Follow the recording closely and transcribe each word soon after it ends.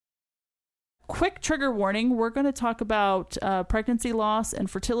quick trigger warning, we're going to talk about pregnancy loss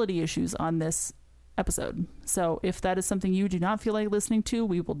and fertility issues on this episode. So if that is something you do not feel like listening to,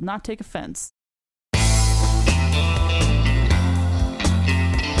 we will not take offense.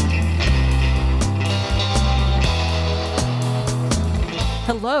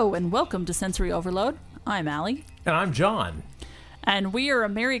 Hello and welcome to Sensory Overload. I'm Allie. And I'm John. And we are a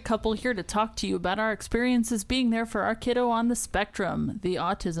married couple here to talk to you about our experiences being there for our kiddo on the spectrum, the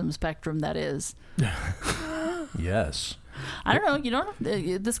autism spectrum, that is. Yes. I don't know.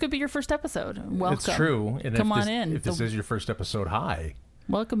 This could be your first episode. Welcome. It's true. And come on in. If this is your first episode, hi.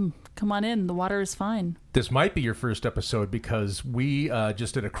 Welcome. Come on in. The water is fine. This might be your first episode because we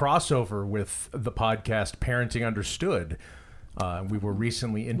just did a crossover with the podcast Parenting Understood. We were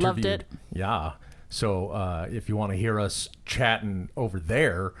recently interviewed. Loved it. Yeah. So if you want to hear us chatting over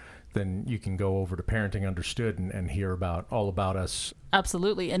there, then you can go over to Parenting Understood and hear all about us.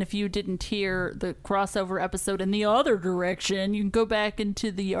 Absolutely. And if you didn't hear the crossover episode in the other direction, you can go back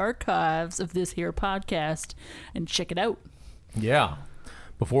into the archives of this here podcast and check it out. Yeah.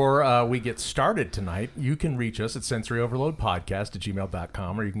 Before we get started tonight, you can reach us at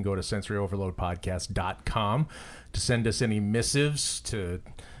sensoryoverloadpodcast@gmail.com, or you can go to sensoryoverloadpodcast.com to send us any missives, to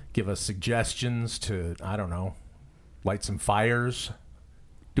give us suggestions, to, I don't know, light some fires.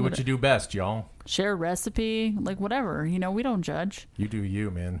 Do what you do best, y'all. Share a recipe, like whatever. You know, we don't judge. You do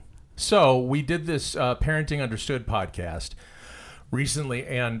you, man. So we did this Parenting Understood podcast recently,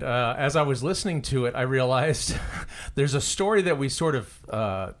 and as I was listening to it, I realized there's a story that we sort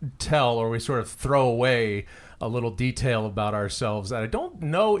of tell, or we sort of throw away a little detail about ourselves that I don't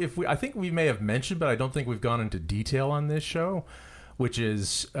know if I think we may have mentioned, but I don't think we've gone into detail on this show, which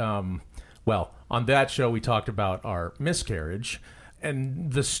is, on that show we talked about our miscarriage.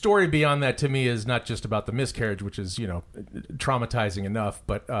 And the story beyond that to me is not just about the miscarriage, which is, traumatizing enough,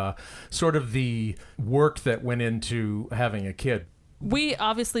 but sort of the work that went into having a kid. We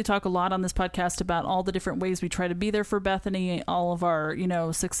obviously talk a lot on this podcast about all the different ways we try to be there for Bethany, all of our,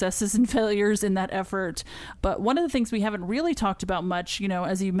 successes and failures in that effort. But one of the things we haven't really talked about much,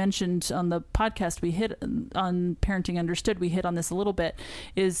 as you mentioned on the podcast, we hit on Parenting Understood, we hit on this a little bit,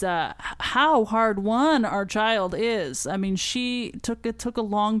 is how hard won our child is. I mean, it took a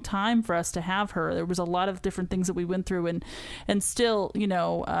long time for us to have her. There was a lot of different things that we went through, and still,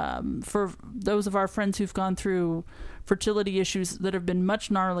 for those of our friends who've gone through fertility issues that have been much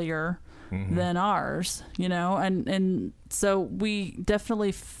gnarlier than ours, and so we definitely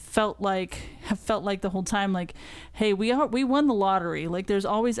have felt like the whole time, like, hey, we won the lottery. Like, there's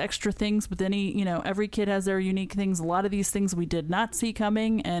always extra things with any, every kid has their unique things. A lot of these things we did not see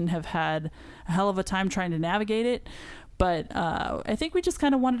coming and have had a hell of a time trying to navigate it. But I think we just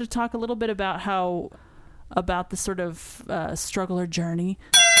kind of wanted to talk a little bit about the sort of struggle or journey.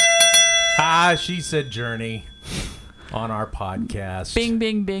 She said journey. On our podcast. Bing,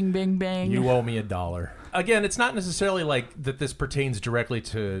 bing, bing, bing, bing. You owe me $1. Again, it's not necessarily like that this pertains directly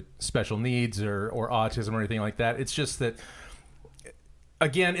to special needs or autism or anything like that. It's just that,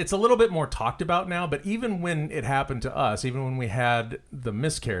 again, it's a little bit more talked about now, but even when it happened to us, even when we had the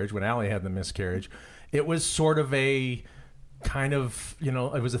miscarriage, when Allie had the miscarriage, it was sort of a kind of,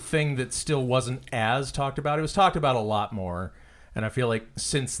 it was a thing that still wasn't as talked about. It was talked about a lot more. And I feel like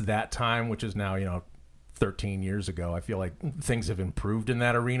since that time, which is now, 13 years ago, I feel like things have improved in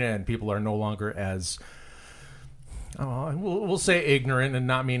that arena, and people are no longer as, we'll say ignorant, and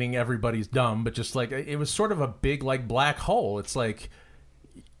not meaning everybody's dumb, but just like it was sort of a big like black hole. It's like,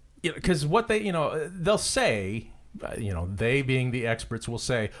 because what they'll say, they being the experts will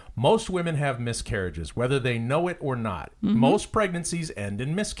say, most women have miscarriages, whether they know it or not. Mm-hmm. Most pregnancies end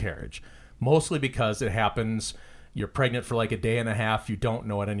in miscarriage, mostly because it happens. You're pregnant for like a day and a half, you don't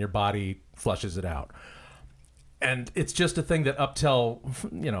know it, and your body flushes it out. And it's just a thing that up till,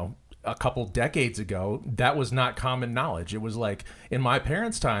 a couple decades ago, that was not common knowledge. It was like, in my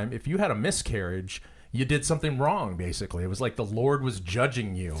parents' time, if you had a miscarriage, you did something wrong, basically. It was like the Lord was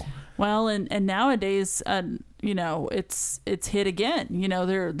judging you. Well, and nowadays, it's hit again.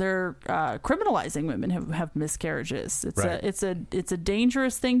 They're criminalizing women who have miscarriages. It's a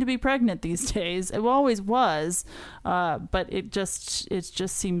dangerous thing to be pregnant these days. It always was, but it just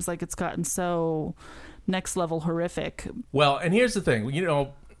seems like it's gotten so next level horrific. Well, and here's the thing,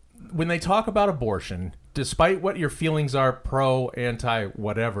 when they talk about abortion, despite what your feelings are, pro, anti,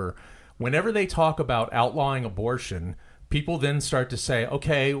 whatever, whenever they talk about outlawing abortion, people then start to say,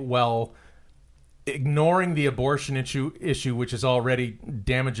 okay, well, ignoring the abortion issue, which is already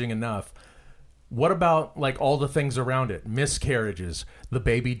damaging enough, what about like all the things around it? Miscarriages, the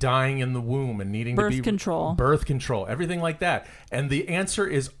baby dying in the womb and needing birth control, everything like that. And the answer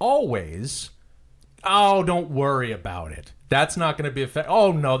is always oh, don't worry about it. That's not going to be effective.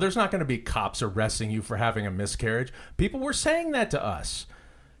 Oh, no, there's not going to be cops arresting you for having a miscarriage. People were saying that to us.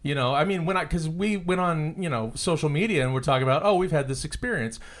 You know, I mean, because we went on, you know, social media and we're talking about, oh, we've had this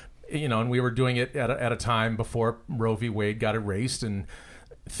experience, you know, and we were doing it at a time before Roe v. Wade got erased and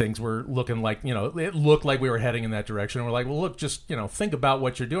things were looking like, you know, it looked like we were heading in that direction. And we're like, well, look, just, you know, think about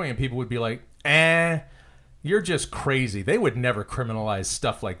what you're doing. And people would be like, you're just crazy. They would never criminalize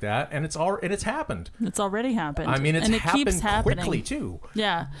stuff like that. And it's happened. It's already happened. I mean, and it happened keeps happening quickly too.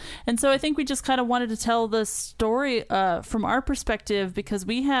 Yeah. And so I think we just kind of wanted to tell the story from our perspective, because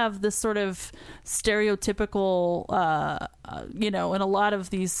we have this sort of stereotypical, you know, in a lot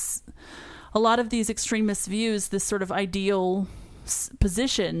of these extremist views, this sort of ideal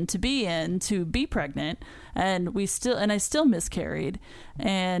position to be in, to be pregnant, and I still miscarried,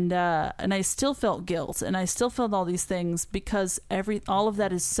 and I still felt guilt, and I still felt all these things because all of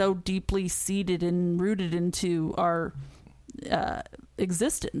that is so deeply seated and rooted into our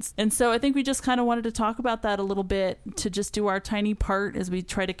existence. And so I think we just kind of wanted to talk about that a little bit, to just do our tiny part as we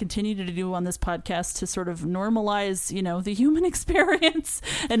try to continue to do on this podcast, to sort of normalize, you know, the human experience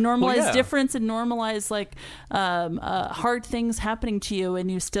and normalize difference and normalize like hard things happening to you and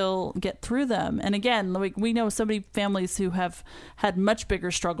you still get through them. And again, like, we know so many families who have had much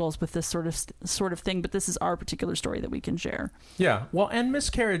bigger struggles with this sort of thing, but this is our particular story that we can share. Yeah. Well, and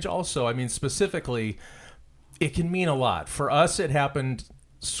miscarriage also, I mean, specifically, it can mean a lot. For us, it happened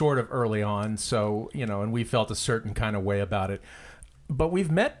sort of early on, so, you know, and we felt a certain kind of way about it. But we've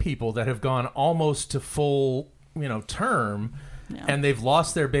met people that have gone almost to full, you know, term, and they've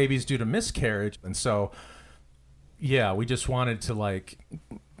lost their babies due to miscarriage. And so, yeah, we just wanted to, like,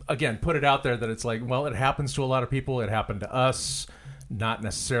 again, put it out there that it's like, well, it happens to a lot of people. It happened to us. Not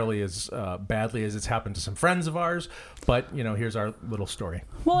necessarily as badly as it's happened to some friends of ours, but, you know, here's our little story.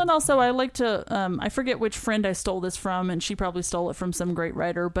 Well, and also I like to, I forget which friend I stole this from, and she probably stole it from some great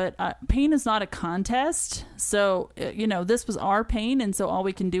writer, but pain is not a contest. So, you know, this was our pain, and so all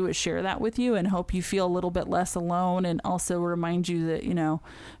we can do is share that with you and hope you feel a little bit less alone, and also remind you that, you know,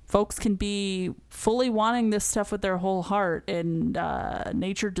 folks can be fully wanting this stuff with their whole heart, and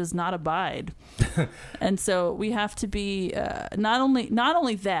nature does not abide. And so we have to be not only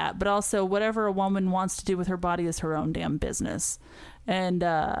that, but also whatever a woman wants to do with her body is her own damn business. And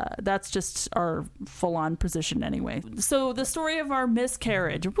that's just our full-on position anyway. So the story of our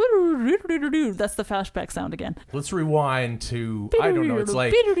miscarriage. That's the flashback sound again. Let's rewind to, I don't know, it's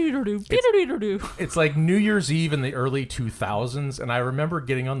like New Year's Eve in the early 2000s. And I remember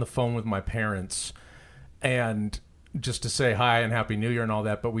getting on the phone with my parents and just to say hi and Happy New Year and all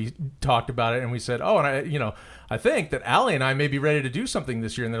that. But we talked about it and we said, oh, and I think that Allie and I may be ready to do something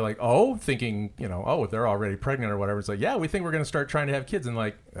this year. And they're like, oh, thinking, you know, oh, if they're already pregnant or whatever. It's like, yeah, we think we're going to start trying to have kids. And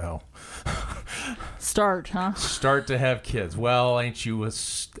like, oh. Start to have kids. Well, ain't you a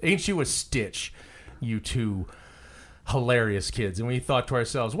stitch, you two hilarious kids. And we thought to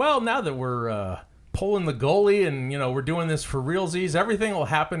ourselves, well, now that we're pulling the goalie and, you know, we're doing this for realsies, everything will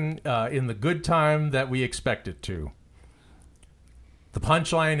happen in the good time that we expect it to. The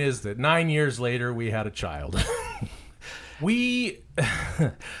punchline is that 9 years later, we had a child. We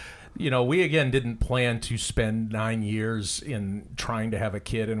again didn't plan to spend 9 years in trying to have a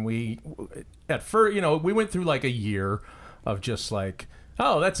kid. And we, at first, you know, we went through like a year of just like,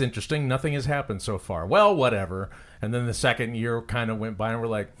 oh, that's interesting. Nothing has happened so far. Well, whatever. And then the second year kind of went by and we're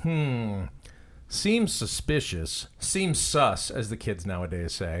like, seems suspicious, seems sus, as the kids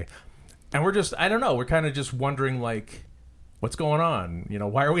nowadays say. And we're just, I don't know, we're kind of just wondering, like, what's going on? You know,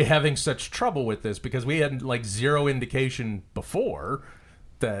 why are we having such trouble with this? Because we had like zero indication before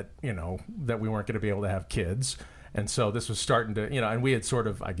that, you know, that we weren't going to be able to have kids. And so this was starting to, you know, and we had sort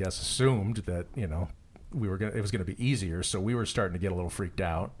of, I guess, assumed that, you know, it was going to be easier. So we were starting to get a little freaked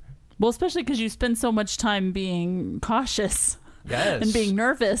out. Well, especially because you spend so much time being cautious. Yes. And being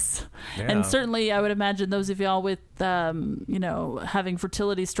nervous. Yeah. And certainly I would imagine those of y'all with, you know, having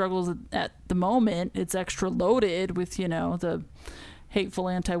fertility struggles at the moment, it's extra loaded with, you know, the hateful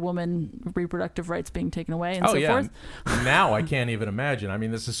anti-woman reproductive rights being taken away and so forth. Now I can't even imagine. I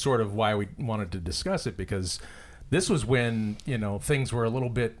mean, this is sort of why we wanted to discuss it, because this was when, you know, things were a little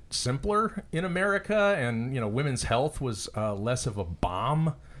bit simpler in America and, you know, women's health was less of a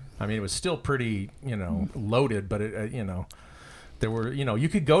bomb. I mean, it was still pretty, you know, loaded, but it, you know, there were, you know, you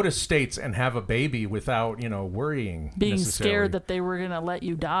could go to states and have a baby without, you know, worrying. Being scared that they were going to let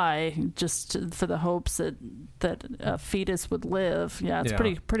you die just for the hopes that a fetus would live. Yeah, it's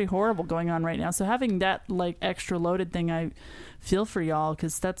pretty horrible going on right now. So having that, like, extra loaded thing, I feel for y'all,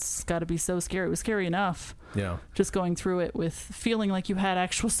 because that's got to be so scary. It was scary enough. Yeah. Just going through it with feeling like you had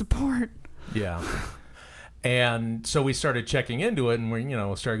actual support. Yeah. And so we started checking into it, and we,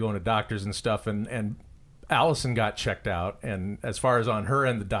 started going to doctors and stuff, and Allison got checked out, and as far as on her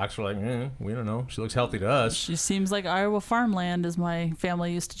end, the docs were like, we don't know. She looks healthy to us. She seems like Iowa farmland, as my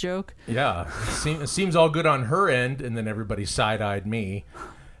family used to joke. Yeah. It seems all good on her end, and then everybody side-eyed me.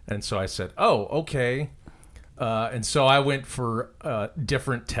 And so I said, oh, okay. And so I went for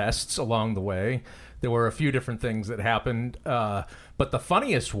different tests along the way. There were a few different things that happened. But the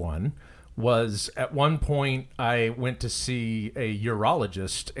funniest one was at one point I went to see a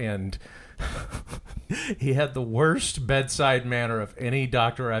urologist, and he had the worst bedside manner of any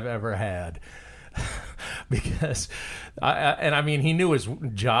doctor I've ever had. Because, he knew his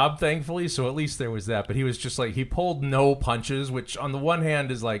job, thankfully, so at least there was that. But he was just like, he pulled no punches, which on the one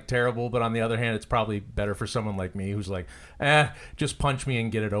hand is like terrible, but on the other hand, it's probably better for someone like me who's like, just punch me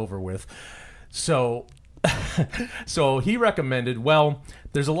and get it over with. So he recommended, well,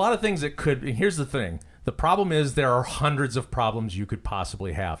 there's a lot of things that could, here's the thing. The problem is there are hundreds of problems you could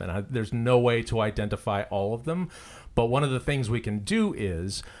possibly have, and there's no way to identify all of them. But one of the things we can do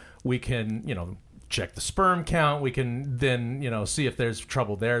is we can, check the sperm count. We can then, see if there's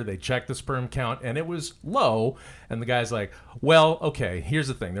trouble there. They check the sperm count, and it was low. And the guy's like, well, okay, here's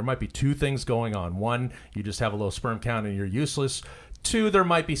the thing. There might be two things going on. One, you just have a low sperm count and you're useless. Two, there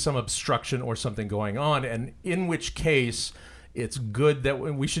might be some obstruction or something going on, and in which case it's good that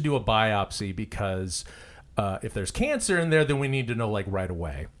we should do a biopsy, because if there's cancer in there, then we need to know like right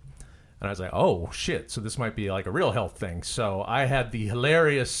away. And I was like, oh, shit. So this might be like a real health thing. So I had the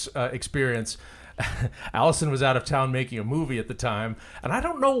hilarious experience. Allison was out of town making a movie at the time. And I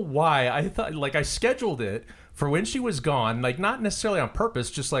don't know why. I thought, like, I scheduled it for when she was gone, like not necessarily on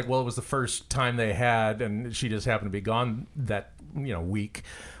purpose, just like, well, it was the first time they had, and she just happened to be gone that, week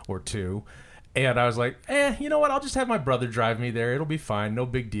or two. And I was like, you know what? I'll just have my brother drive me there. It'll be fine. No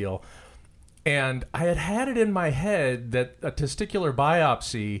big deal. And I had it in my head that a testicular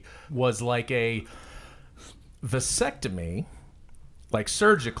biopsy was like a vasectomy, like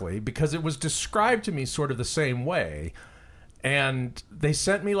surgically, because it was described to me sort of the same way. And they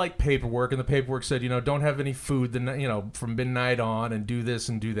sent me like paperwork, and the paperwork said, don't have any food, from midnight on, and do this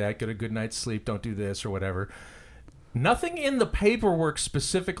and do that, get a good night's sleep, don't do this or whatever. Nothing in the paperwork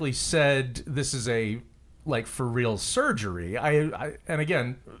specifically said this is a like for real surgery. And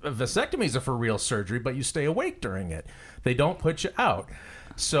again, vasectomies are for real surgery, but you stay awake during it. They don't put you out.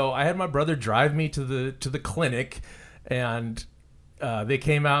 So I had my brother drive me to the clinic, and they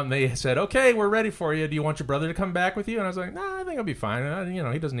came out and they said, okay, we're ready for you. Do you want your brother to come back with you? And I was like, nah, I think I'll be fine.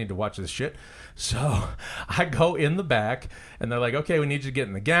 He doesn't need to watch this shit. So I go in the back, and they're like, okay, we need you to get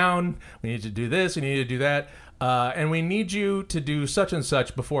in the gown. We need you to do this. We need you to do that. And we need you to do such and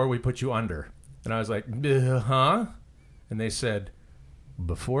such before we put you under. And I was like, huh? And they said,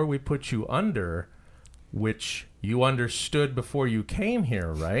 before we put you under, which you understood before you came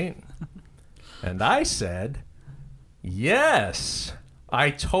here, right? And I said, yes,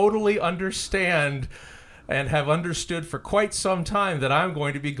 I totally understand and have understood for quite some time that I'm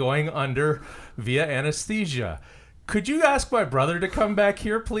going to be going under via anesthesia. Could you ask my brother to come back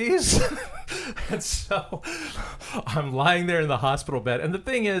here, please? And so I'm lying there in the hospital bed. And the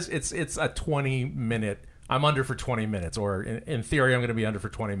thing is, it's a 20-minute, I'm under for 20 minutes, or in theory, I'm going to be under for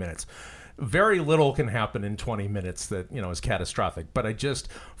 20 minutes. Very little can happen in 20 minutes that, is catastrophic. But I just,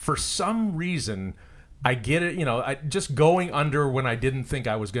 for some reason, I get it, I just going under when I didn't think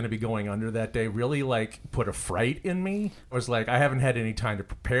I was going to be going under that day really like put a fright in me. I was like, I haven't had any time to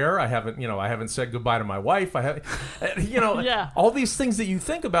prepare. I haven't said goodbye to my wife. I have, yeah. All these things that you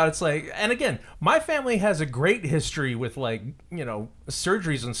think about. It's like, and again, my family has a great history with like,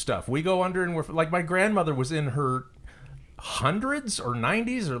 surgeries and stuff. We go under and we're like, my grandmother was in her hundreds or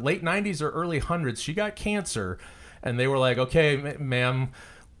 90s or late 90s or early hundreds. She got cancer, and they were like, okay, ma'am,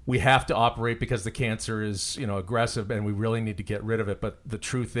 we have to operate because the cancer is, aggressive, and we really need to get rid of it. But the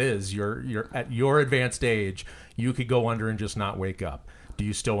truth is, you're at your advanced age, you could go under and just not wake up. Do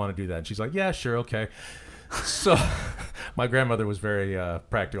you still want to do that? And she's like, yeah, sure, okay. So my grandmother was very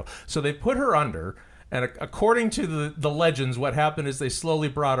practical. So they put her under, and according to the legends, what happened is they slowly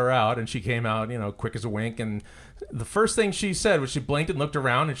brought her out, and she came out, quick as a wink. And the first thing she said was she blinked and looked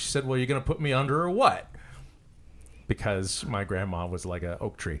around, and she said, well, you're going to put me under or what? Because my grandma was like an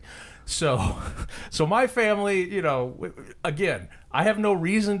oak tree. So my family, again, I have no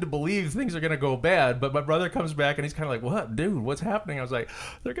reason to believe things are going to go bad, but my brother comes back and he's kind of like, what, dude, what's happening? I was like,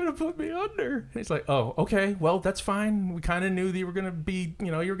 they're going to put me under. And he's like, oh, okay, well, that's fine. We kind of knew that you were going to be,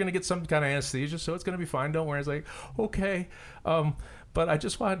 you were going to get some kind of anesthesia, so it's going to be fine. Don't worry. I was like, okay. But I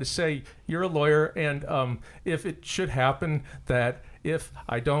just wanted to say, you're a lawyer, and if it should happen that if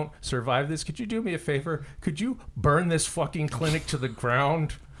I don't survive this, could you do me a favor? Could you burn this fucking clinic to the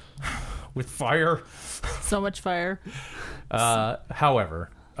ground with fire? So much fire. However,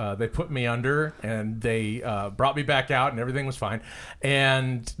 they put me under, and they brought me back out, and everything was fine.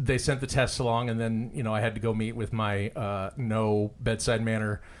 And they sent the tests along, and then, I had to go meet with my no bedside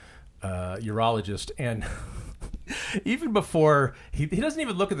manner urologist. And even before, he doesn't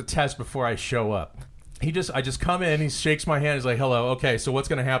even look at the test before I show up. I just come in, he shakes my hand, he's like, hello, okay, so what's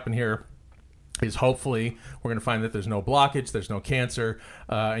going to happen here is hopefully we're going to find that there's no blockage, there's no cancer,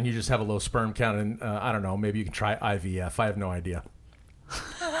 and you just have a low sperm count, and I don't know, maybe you can try IVF. I have no idea.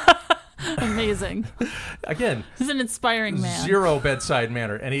 Amazing. Again, he's an inspiring man. Zero bedside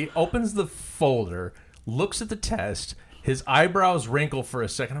manner. And he opens the folder, looks at the test, his eyebrows wrinkle for a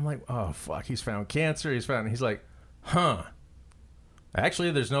second. I'm like, oh fuck, he's found cancer. He's like, huh.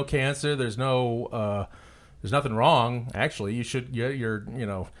 Actually, there's no cancer. There's nothing wrong. Actually, you're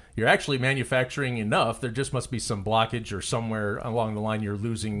actually manufacturing enough. There just must be some blockage, or somewhere along the line you're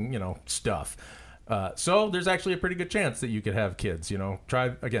losing, stuff. So there's actually a pretty good chance that you could have kids. Try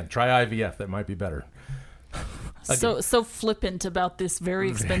IVF. That might be better. So flippant about this very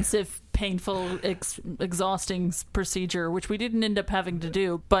expensive, painful, exhausting procedure, which we didn't end up having to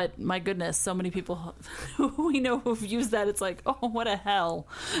do. But my goodness, so many people who we know who've used that. It's like, oh, what a hell.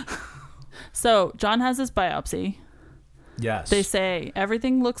 So John has his biopsy. Yes. They say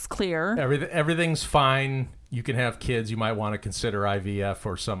everything looks clear. Everything's fine. You can have kids. You might want to consider IVF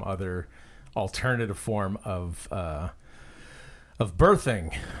or some other alternative form of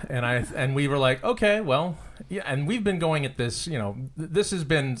birthing. And we were like, okay, well, yeah. And we've been going at this, this has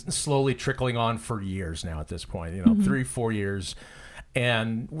been slowly trickling on for years now at this point, 3-4 years.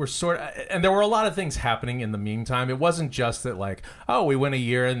 And we're and there were a lot of things happening in the meantime. It wasn't just that, like, oh, we went a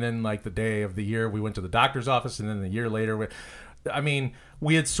year, and then like the day of the year we went to the doctor's office, and then a year later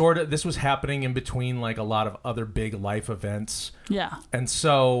we had this was happening in between like a lot of other big life events. Yeah. And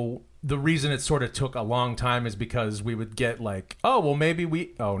so the reason it sort of took a long time is because we would get like, oh, well,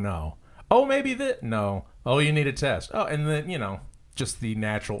 maybe oh, no. Oh, maybe no. Oh, you need a test. Oh, and then, just the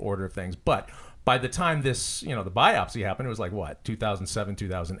natural order of things. But by the time this, the biopsy happened, it was like, what, 2007,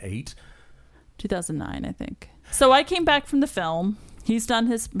 2008? 2009, I think. So I came back from the film. He's done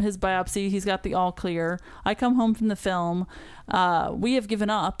his biopsy. He's got the all clear. I come home from the film. We have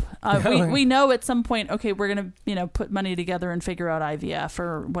given up. We know at some point, okay, we're going to, put money together and figure out IVF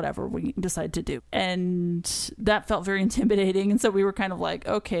or whatever we decide to do. And that felt very intimidating. And so we were kind of like,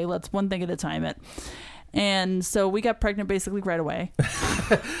 okay, let's one thing at a time it. And so we got pregnant basically right away.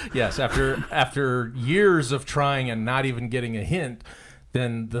 Yes, after years of trying and not even getting a hint,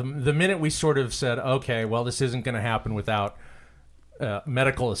 then the minute we sort of said, okay, well, this isn't going to happen without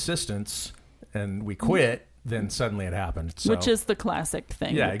medical assistance, and we quit, then suddenly it happened. So. Which is the classic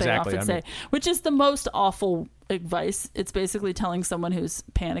thing that they often say, which is the most awful advice. It's basically telling someone who's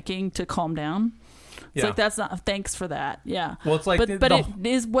panicking to calm down. It's like, that's not, thanks for that. Yeah. Well, it's like, but it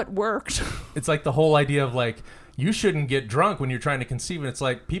is what worked. It's like the whole idea of like, you shouldn't get drunk when you're trying to conceive. And it's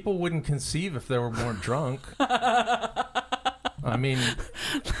like, people wouldn't conceive if they were more drunk. I mean,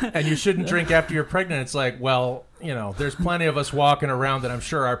 and you shouldn't drink after you're pregnant. It's like, well, there's plenty of us walking around that I'm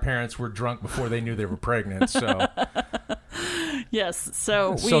sure our parents were drunk before they knew they were pregnant. So, yes.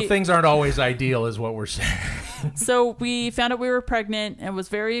 So things aren't always ideal, is what we're saying. So we found out we were pregnant, and it was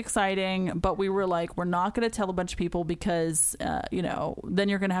very exciting. But we were like, we're not going to tell a bunch of people because, then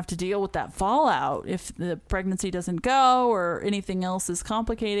you're going to have to deal with that fallout if the pregnancy doesn't go or anything else is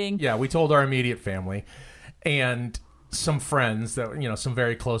complicating. Yeah, we told our immediate family, and some friends that, some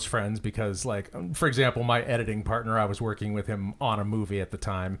very close friends, because like, for example, my editing partner, I was working with him on a movie at the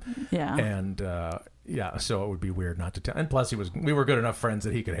time. Yeah. And, so it would be weird not to tell. And plus we were good enough friends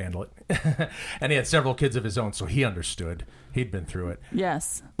that he could handle it. And he had several kids of his own, so he understood. He'd been through it.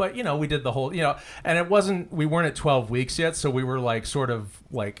 Yes. But, we did the whole, and we weren't at 12 weeks yet. So we were like, sort of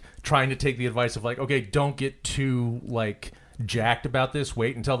like trying to take the advice of like, okay, don't get too like jacked about this.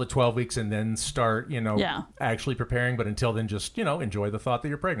 Wait until the 12 weeks and then start, actually preparing. But until then, just, enjoy the thought that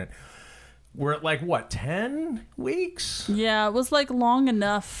you're pregnant. We're at like, what, 10 weeks? Yeah, it was like long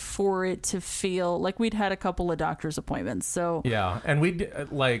enough for it to feel like we'd had a couple of doctor's appointments. So yeah, and we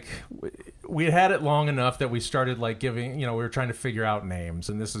had it long enough that we started like giving, we were trying to figure out names.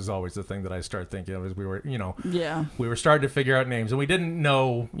 And this is always the thing that I start thinking of, is we were, we were starting to figure out names, and we didn't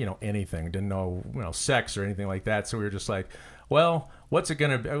know, anything, didn't know, sex or anything like that. So we were just like, well, what's it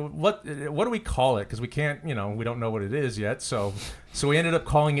going to be? What do we call it? Because we can't, we don't know what it is yet. So we ended up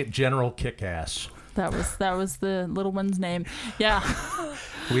calling it General Kickass. That was the little one's name. Yeah.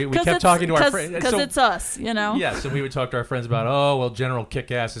 We kept talking to our friends. Because it's us, you know? Yes, and we would talk to our friends about, oh, well, General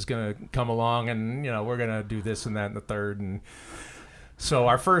Kickass is going to come along and, you know, we're going to do this and that and the third. And so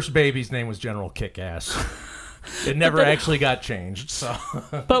our first baby's name was General Kickass. It never actually got changed. So,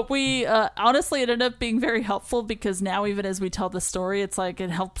 but we honestly, it ended up being very helpful because now, even as we tell the story, it's like it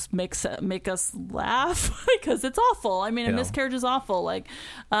helps make us laugh because it's awful. I mean, a miscarriage is awful. Like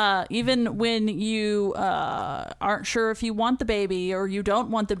even when you aren't sure if you want the baby or you don't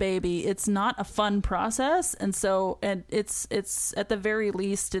want the baby, it's not a fun process, and it's at the very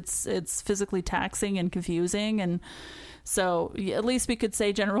least, it's physically taxing and confusing, and so at least we could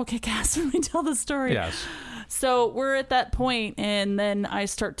say General Kickass when we tell the story. Yes. So we're at that point, and then I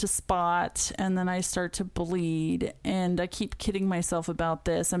start to spot, and then I start to bleed, and I keep kidding myself about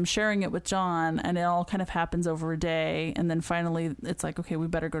this. I'm sharing it with John, and it all kind of happens over a day, and then finally it's like, okay, we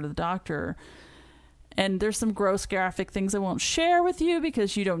better go to the doctor. And there's some gross graphic things I won't share with you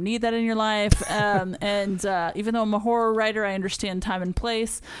because you don't need that in your life. And even though I'm a horror writer, I understand time and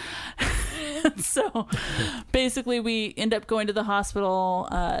place. So basically we end up going to the hospital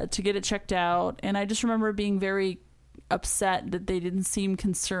to get it checked out. And I just remember being very upset that they didn't seem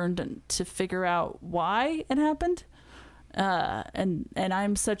concerned to figure out why it happened. And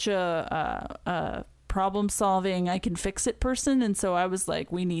I'm such a problem solving, I can fix it person, and so I was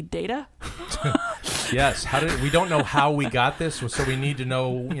like, we need data. Yes. We don't know how we got this, so we need to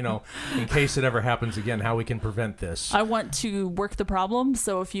know, you know, in case it ever happens again, how we can prevent this. I want to work the problem,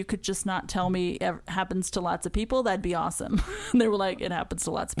 so if you could just not tell me it happens to lots of people, that'd be awesome. And they were like, it happens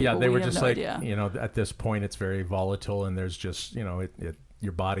to lots of people. Yeah, they were just like, idea. You know, at this point it's very volatile, and there's just, you know,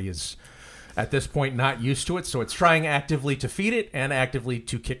 your body is at this point not used to it, so it's trying actively to feed it and actively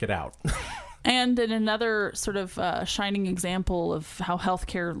to kick it out. And in another sort of shining example of how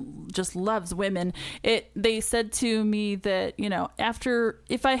healthcare just loves women, they said to me that, you know,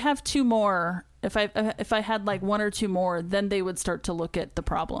 if I have two more, if I had like one or two more, then they would start to look at the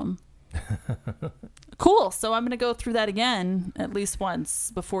problem. Cool. So I'm going to go through that again at least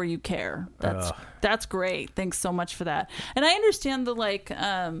once before you care. That's great. Thanks so much for that. And I understand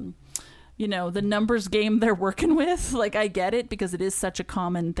the you know, the numbers game they're working with. Like, I get it because it is such a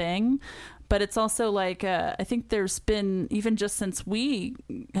common thing. But it's also like, I think there's been, even just since we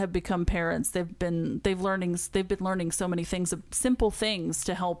have become parents, they've been learning so many things, simple things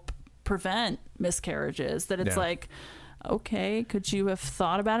to help prevent miscarriages, that it's like, okay, could you have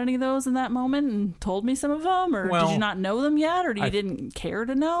thought about any of those in that moment and told me some of them? Or did you not know them yet? Or you didn't care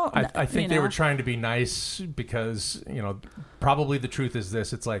to know? I think they were trying to be nice because, you know, probably the truth is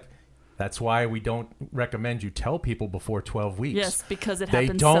this. It's like, that's why we don't recommend you tell people before 12 weeks. Yes, because it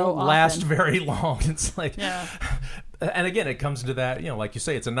happens so often. They don't last very long. It's like, and again, it comes into that, you know, like you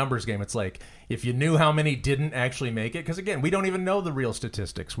say, it's a numbers game. It's like, if you knew how many didn't actually make it, because again, we don't even know the real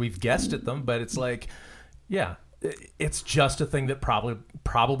statistics. We've guessed at them, but it's like, yeah, it's just a thing that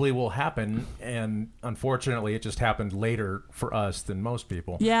probably will happen, and unfortunately it just happened later for us than most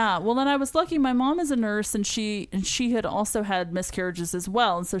people. Yeah, well, then I was lucky. My mom is a nurse, and she had also had miscarriages as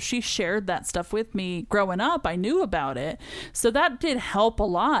well, and so she shared that stuff with me growing up. I knew about it, so that did help a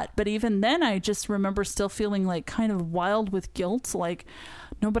lot. But even then, I just remember still feeling like kind of wild with guilt, like,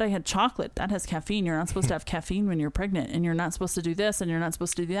 no, but I had chocolate. That has caffeine. You're not supposed to have caffeine when you're pregnant, and you're not supposed to do this, and you're not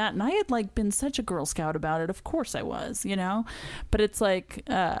supposed to do that. And I had like been such a Girl Scout about it. Of course I was, you know, but it's like,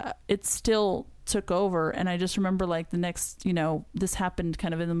 it still took over. And I just remember like the next, you know, this happened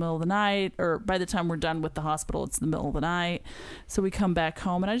kind of in the middle of the night, or by the time we're done with the hospital, it's the middle of the night. So we come back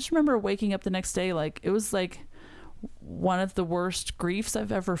home, and I just remember waking up the next day, like it was like one of the worst griefs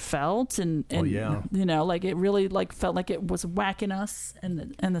I've ever felt, and you know, like it really like felt like it was whacking us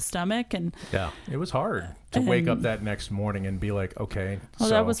in the stomach, and it was hard to wake up that next morning and be like, okay, so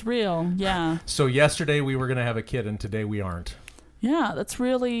that was real. So yesterday we were gonna have a kid, and today we aren't. That's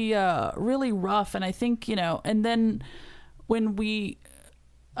really really rough. And I think, you know, and then when we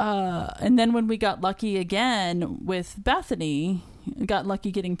got lucky again with Bethany, got lucky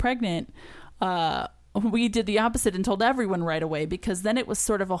getting pregnant, we did the opposite and told everyone right away, because then it was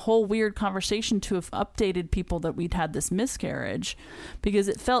sort of a whole weird conversation to have updated people that we'd had this miscarriage, because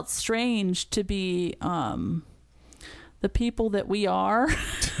it felt strange to be the people that we are.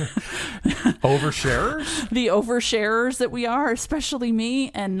 Oversharers? The oversharers that we are, especially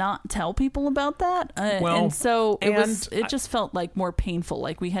me, and not tell people about that. And so it just felt like more painful,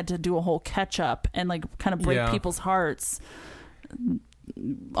 like we had to do a whole catch up and like kind of break people's hearts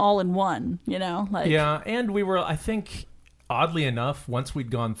all in one, you know, like. Yeah, and we were, I think, oddly enough, once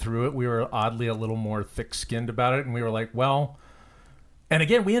we'd gone through it, we were oddly a little more thick-skinned about it, and we were like, well, And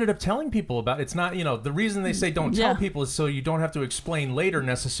again, we ended up telling people about it's not, the reason they say don't tell people is so you don't have to explain later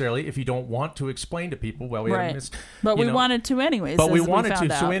necessarily if you don't want to explain to people. Well, we had but we wanted to anyways. But we wanted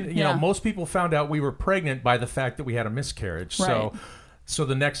to. So, most people found out we were pregnant by the fact that we had a miscarriage. Right. So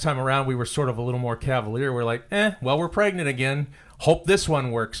the next time around, we were sort of a little more cavalier. We're like, well, we're pregnant again. Hope this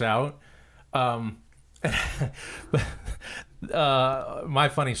one works out. My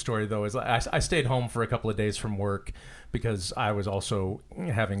funny story, though, is I stayed home for a couple of days from work because I was also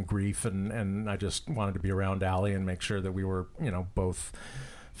having grief, and I just wanted to be around Allie and make sure that we were, both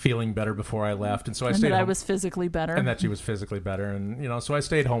feeling better before I left. And so I stayed home. I was physically better. And that she was physically better. And, so I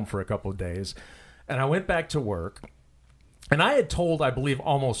stayed home for a couple of days. And I went back to work. And I had told, I believe,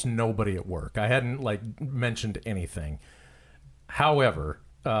 almost nobody at work. I hadn't, mentioned anything. However,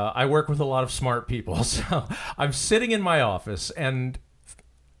 I work with a lot of smart people. So I'm sitting in my office, and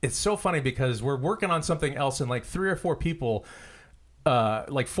it's so funny because we're working on something else, and 3 or 4 people,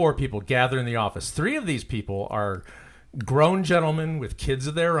 4 people gather in the office. 3 of these people are grown gentlemen with kids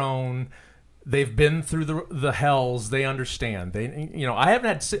of their own. They've been through the hells. They understand. I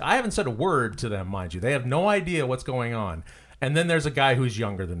haven't said a word to them, mind you. They have no idea what's going on. And then there's a guy who's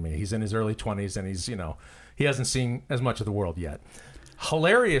younger than me. He's in his early 20s, and he's, he hasn't seen as much of the world yet.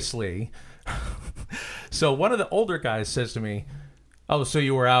 Hilariously, so one of the older guys says to me, "Oh, so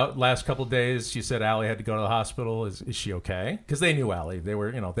you were out last couple of days? You said Allie had to go to the hospital. Is she okay?" Because they knew Allie. They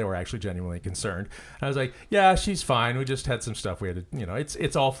were actually genuinely concerned. And I was like, "Yeah, she's fine. We just had some stuff we had to,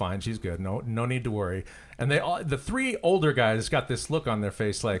 it's all fine. She's good. No need to worry." And the 3 older guys got this look on their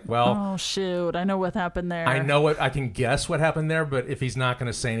face like, "Well, oh shoot, I know what happened there. I can guess what happened there, but if he's not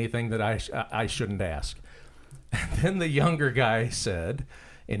going to say anything, that I shouldn't ask." And then the younger guy said,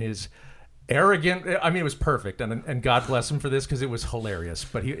 in his arrogant, it was perfect, and God bless him for this because it was hilarious,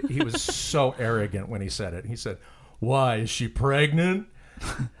 but he was so arrogant when he said it. He said, "Why, is she pregnant?"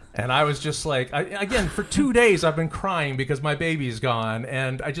 And I was just like, again, for 2 days I've been crying because my baby's gone,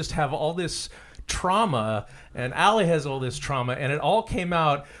 and I just have all this trauma, and Allie has all this trauma, and it all came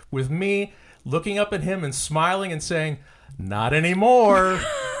out with me looking up at him and smiling and saying, "Not anymore."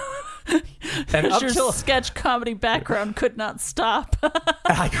 And your sketch comedy background could not stop.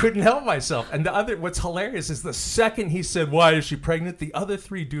 I couldn't help myself. And what's hilarious is the second he said, "Why is she pregnant?" the other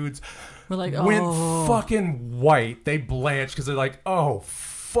 3 dudes went fucking white. They blanched because they're like, "Oh,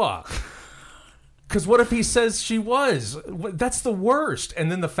 fuck." Because what if he says she was? That's the worst.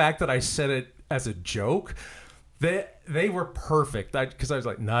 And then the fact that I said it as a joke, they were perfect. Because I was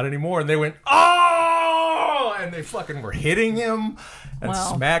like, "Not anymore." And they went, "Oh!" And they fucking were hitting him and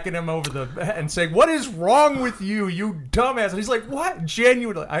smacking him over the and saying, "What is wrong with you, you dumbass?" And he's like, "What?"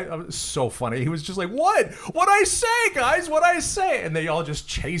 Genuinely, I was so funny. He was just like, "What? What'd I say, guys? What'd I say?" And they all just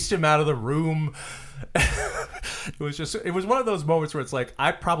chased him out of the room. It was one of those moments where it's like,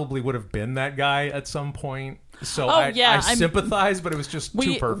 I probably would have been that guy at some point. So I sympathize, but it was just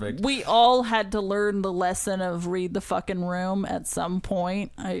too perfect. We all had to learn the lesson of read the fucking room at some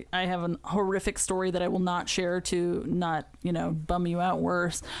point. I have a horrific story that I will not share to not, bum you out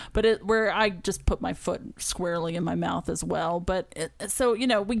worse. But where I just put my foot squarely in my mouth as well. But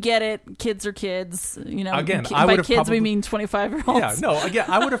we get it. Kids are kids. Again, by kids we mean 25-year-olds. Yeah, no. Again,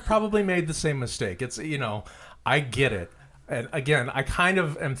 I would have probably made the same mistake. It's I get it. And again, I kind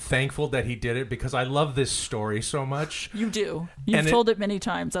of am thankful that he did it because I love this story so much. You do. You've told it many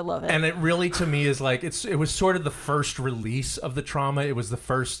times. I love it. And it really, to me, is like, it was sort of the first release of the trauma. It was the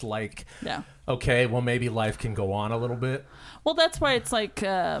first, okay, well, maybe life can go on a little bit. Well, that's why it's like,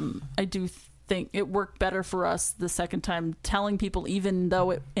 I do think it worked better for us the second time telling people, even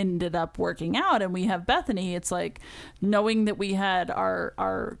though it ended up working out and we have Bethany, it's like knowing that we had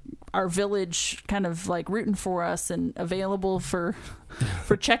our village kind of like rooting for us and available for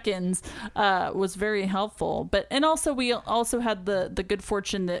check-ins was very helpful. And also we also had the good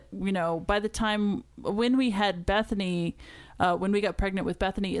fortune that, by the time when we had Bethany, when we got pregnant with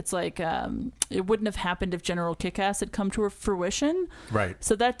Bethany, it's like it wouldn't have happened if General Kickass had come to fruition. Right.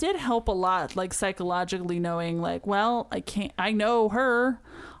 So that did help a lot, like psychologically knowing, like, well, I know her.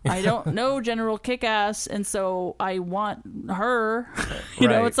 I don't know General Kickass, and so I want her.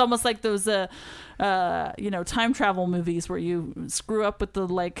 Right. It's almost like those time travel movies where you screw up with the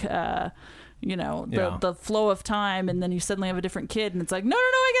the flow of time, and then you suddenly have a different kid, and it's like, no,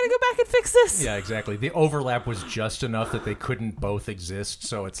 I gotta go back and fix this. Yeah, exactly. The overlap was just enough that they couldn't both exist,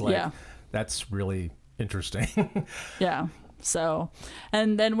 so it's like, that's really interesting. Yeah. So,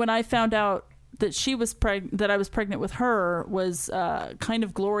 and then when I found out that I was pregnant with her was kind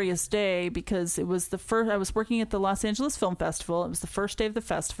of glorious day, because it was the first. I was working at the Los Angeles Film Festival. It was the first day of the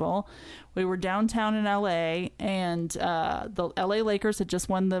festival. We were downtown in LA, and the LA Lakers had just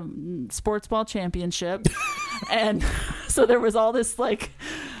won the sports ball championship, and so there was all this like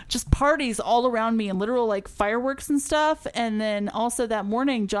just parties all around me and literal like fireworks and stuff. And then also that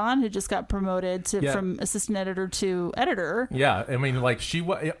morning, John had just got promoted from assistant editor to editor. Yeah, I mean, like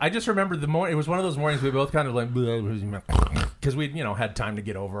I just remember the morning. It was one of those mornings we both kind of like, because we had time to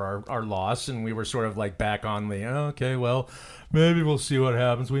get over our loss, and we were sort of like back on the okay, well, maybe we'll see what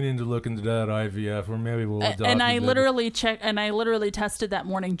happens. We need to look into that IVF, or maybe we'll adopt. And I literally tested that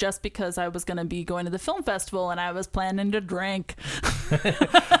morning just because I was going to be going to the film festival, and I was planning to drink.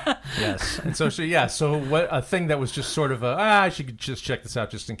 Yes, and so so what a thing that was just sort of I should just check this out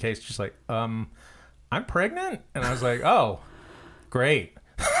just in case. Just like I'm pregnant, and I was like, oh, great.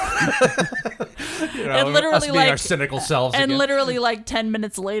 And literally us being our cynical selves and again. Literally like 10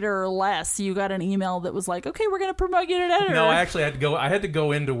 minutes later or less, you got an email that was like, okay, we're going to promote you to editor. No, I actually had to go. I had to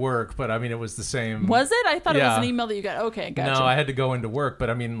go into work, but I mean, it was the same. Was it? I thought it was an email that you got. Okay, gotcha. No, I had to go into work, but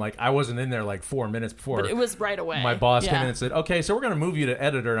I mean, like, I wasn't in there like 4 minutes before. But it was right away. My boss came in and said, okay, so we're going to move you to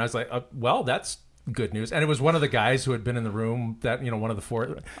editor. And I was like, well, that's good news. And it was one of the guys who had been in the room that, one of the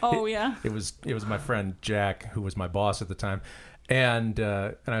four. Oh, yeah. It was my friend Jack, who was my boss at the time. And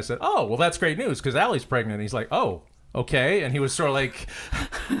I said, oh, well, that's great news because Allie's pregnant. And he's like, oh, okay. And he was sort of like,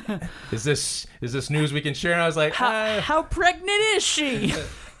 is this news we can share? And I was like, how pregnant is she?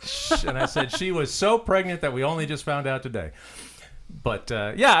 And I said, she was so pregnant that we only just found out today. But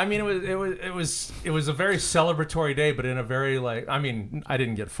I mean, it was a very celebratory day, but in a very I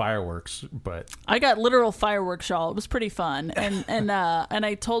didn't get fireworks, but I got literal fireworks, y'all. It was pretty fun. And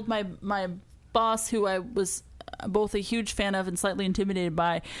I told my boss, who I was both a huge fan of and slightly intimidated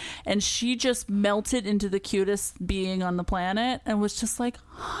by, and she just melted into the cutest being on the planet and was just like,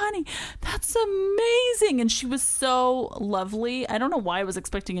 honey, that's amazing. And she was so lovely. I don't know why I was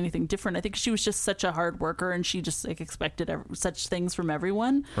expecting anything different. I think she was just such a hard worker, and she just expected such things from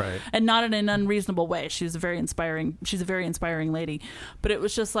everyone, right? And not in an unreasonable way. She's a very inspiring lady, but it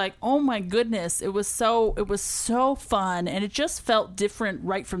was just like, oh my goodness, it was so fun, and it just felt different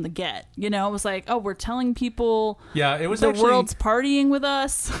right from the get. It was like, oh, we're telling people it was the world's partying with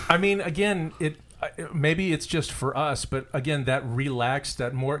us. I mean, again, maybe it's just for us, but again, that relaxed,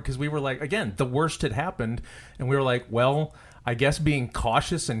 that more, because we were like, again, the worst had happened, and we were like, well, I guess being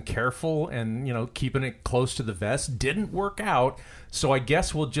cautious and careful and keeping it close to the vest didn't work out, so I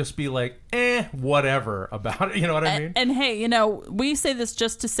guess we'll just be like, whatever about it. You know what I mean? And hey, we say this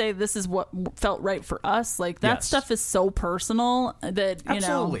just to say this is what felt right for us. Like, that stuff is so personal that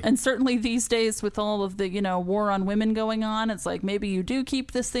Absolutely. And certainly these days with all of the war on women going on, it's like maybe you do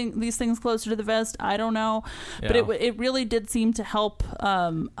keep these things closer to the vest. I don't know, but it really did seem to help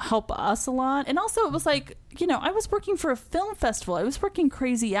us a lot. And also, it was like, I was working for a film festival. I was working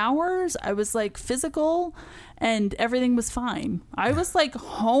crazy hours. I was like physical, and everything was fine. I was like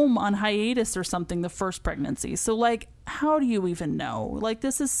home on hiatus or something the first pregnancy. So like, how do you even know? Like,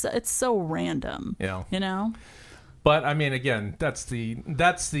 it's so random. Yeah. But I mean, again, that's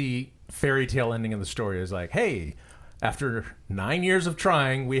the fairy tale ending of the story, is like, hey, after 9 years of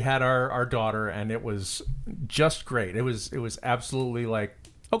trying, we had our daughter, and it was just great. It was absolutely like,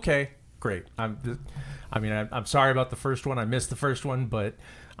 okay, great. I'm sorry about the first one. I missed the first one, but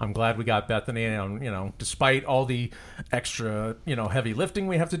I'm glad we got Bethany. And despite all the extra heavy lifting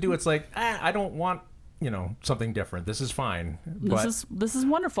we have to do, it's like, I don't want something different. This is fine. This is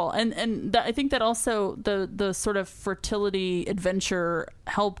wonderful, and I think that also the sort of fertility adventure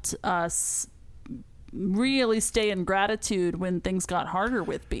helped us really stay in gratitude when things got harder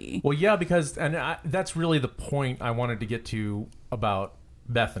with B. Well, yeah, because that's really the point I wanted to get to about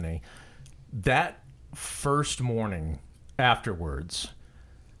Bethany. That first morning afterwards,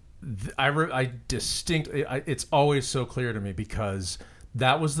 I distinctly, it's always so clear to me, because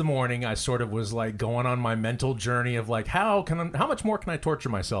that was the morning I sort of was like going on my mental journey of like, how much more can I torture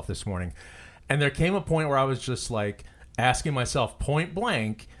myself this morning? And there came a point where I was just like asking myself point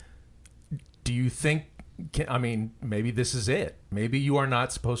blank, do you think, maybe this is it? Maybe you are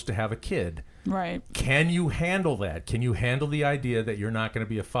not supposed to have a kid. Right. Can you handle that? Can you handle the idea that you're not going to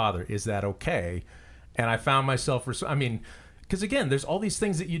be a father? Is that okay? And I found myself, because again, there's all these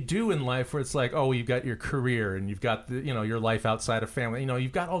things that you do in life where it's like, oh, you've got your career and you've got your life outside of family.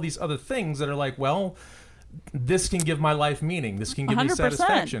 You've got all these other things that are like, well, this can give my life meaning. This can give me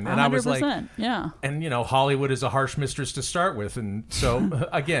satisfaction. And 100%, I was like, yeah. And Hollywood is a harsh mistress to start with, and so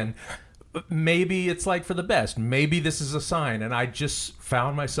again, maybe it's like for the best. Maybe this is a sign. And I just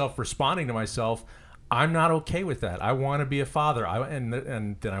found myself responding to myself, I'm not okay with that. I want to be a father. And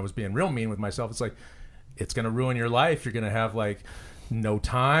then I was being real mean with myself. It's like, it's going to ruin your life. You're going to have like no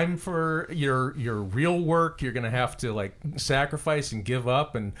time for your real work. You're going to have to like sacrifice and give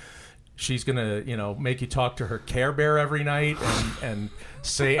up. And she's going to, you know, make you talk to her Care Bear every night and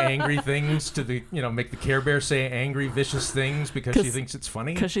say angry things to the, you know, make the Care Bear say angry, vicious things because she thinks it's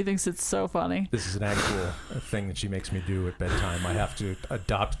funny. Because she thinks it's so funny. This is an actual thing that she makes me do at bedtime. I have to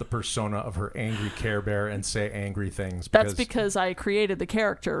adopt the persona of her angry Care Bear and say angry things. That's because I created the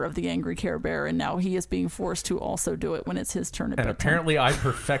character of the angry Care Bear, and now he is being forced to also do it when it's his turn at bedtime. And apparently I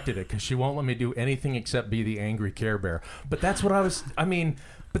perfected it because she won't let me do anything except be the angry Care Bear. But that's what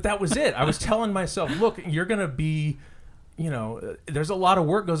but that was it. I was telling myself, look, you're going to be, you know, there's a lot of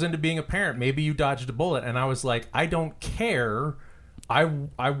work goes into being a parent. Maybe you dodged a bullet. And I was like, I don't care. I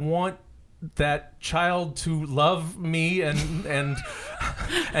want that child to love me and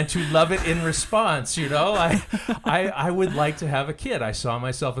to love it in response, you know. I would like to have a kid. I saw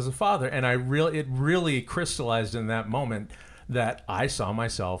myself as a father, and it really crystallized in that moment that I saw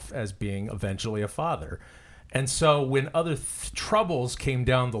myself as being eventually a father. And so when other troubles came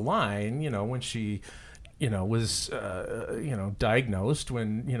down the line, you know, when she, you know, was, you know, diagnosed,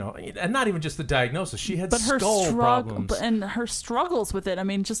 when, you know, and not even just the diagnosis, she had skull problems. And her struggles with it, I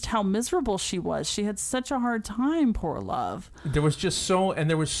mean, just how miserable she was. She had such a hard time, poor love. There was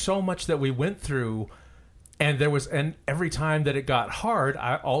so much that we went through, and every time that it got hard,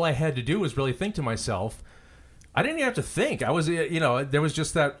 all I had to do was really think to myself, I didn't even have to think. I was, you know, there was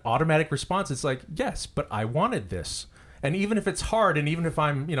just that automatic response. It's like, yes, but I wanted this. And even if it's hard, and even if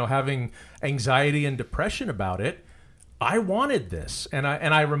I'm, you know, having anxiety and depression about it, I wanted this. And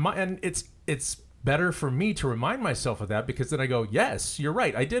it's better for me to remind myself of that, because then I go, yes, you're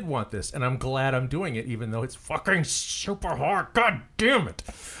right. I did want this, and I'm glad I'm doing it, even though it's fucking super hard. God damn it.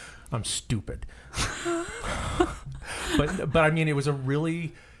 I'm stupid. But I mean,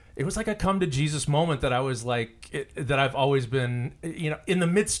 it was like a come to Jesus moment that I was like, that I've always been, you know, in the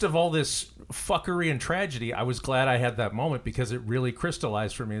midst of all this fuckery and tragedy, I was glad I had that moment, because it really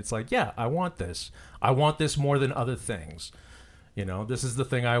crystallized for me. It's like, yeah, I want this. I want this more than other things. You know, this is the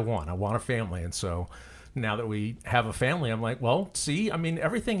thing I want. I want a family. And so now that we have a family, I'm like, well, see, I mean,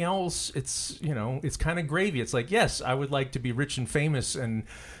 everything else, it's, you know, it's kind of gravy. It's like, yes, I would like to be rich and famous, and,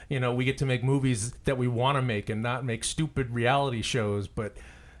 you know, we get to make movies that we want to make and not make stupid reality shows, but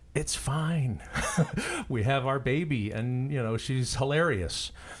it's fine. We have our baby, and, you know, she's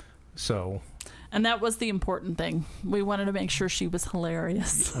hilarious. So, and that was the important thing. We wanted to make sure she was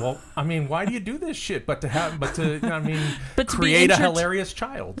hilarious. Well, I mean, why do you do this shit? But to create a hilarious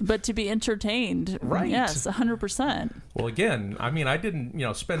child. But to be entertained. Right. Yes, 100%. Well, again, I mean, I didn't, you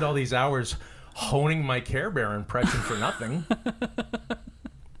know, spend all these hours honing my Care Bear impression for nothing.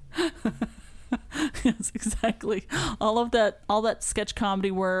 Yes, exactly. All of that sketch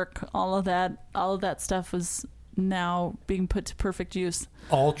comedy work, all of that stuff was now being put to perfect use.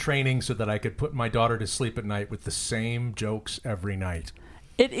 All training so that I could put my daughter to sleep at night with the same jokes every night.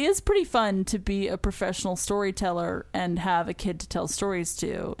 It is pretty fun to be a professional storyteller and have a kid to tell stories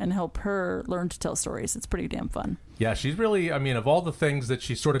to and help her learn to tell stories. It's pretty damn fun. Yeah, she's really, I mean, of all the things that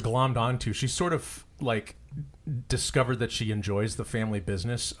she sort of glommed onto, she's sort of like discovered that she enjoys the family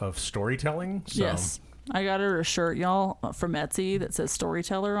business of storytelling. So. Yes. I got her a shirt, y'all, from Etsy that says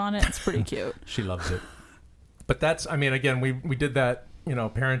storyteller on it. It's pretty cute. She loves it. But that's, I mean, again, we did that, you know,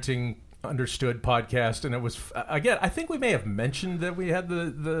 Parenting Understood podcast, and it was, again, I think we may have mentioned that we had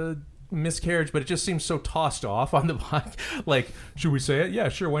the miscarriage, but it just seems so tossed off on the podcast. Like, should we say it? Yeah,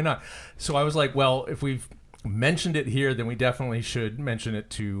 sure, why not? So I was like, well, if we've mentioned it here, then we definitely should mention it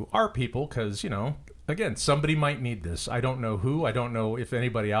to our people, because, you know, again, somebody might need this. I don't know who. I don't know if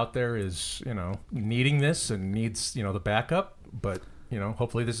anybody out there is, you know, needing this and needs, you know, the backup, but, you know,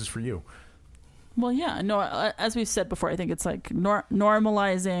 hopefully this is for you. Well, yeah, no, as we've said before, I think it's like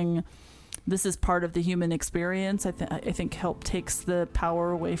normalizing this is part of the human experience. I think help takes the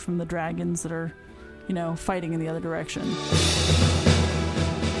power away from the dragons that are, you know, fighting in the other direction.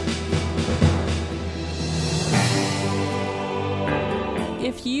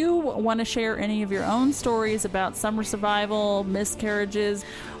 If you want to share any of your own stories about summer survival, miscarriages,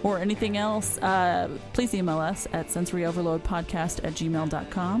 or anything else, please email us at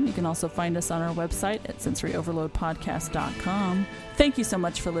sensoryoverloadpodcast@gmail.com. You can also find us on our website at sensoryoverloadpodcast.com. Thank you so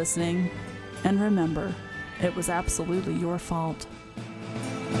much for listening. And remember, it was absolutely your fault.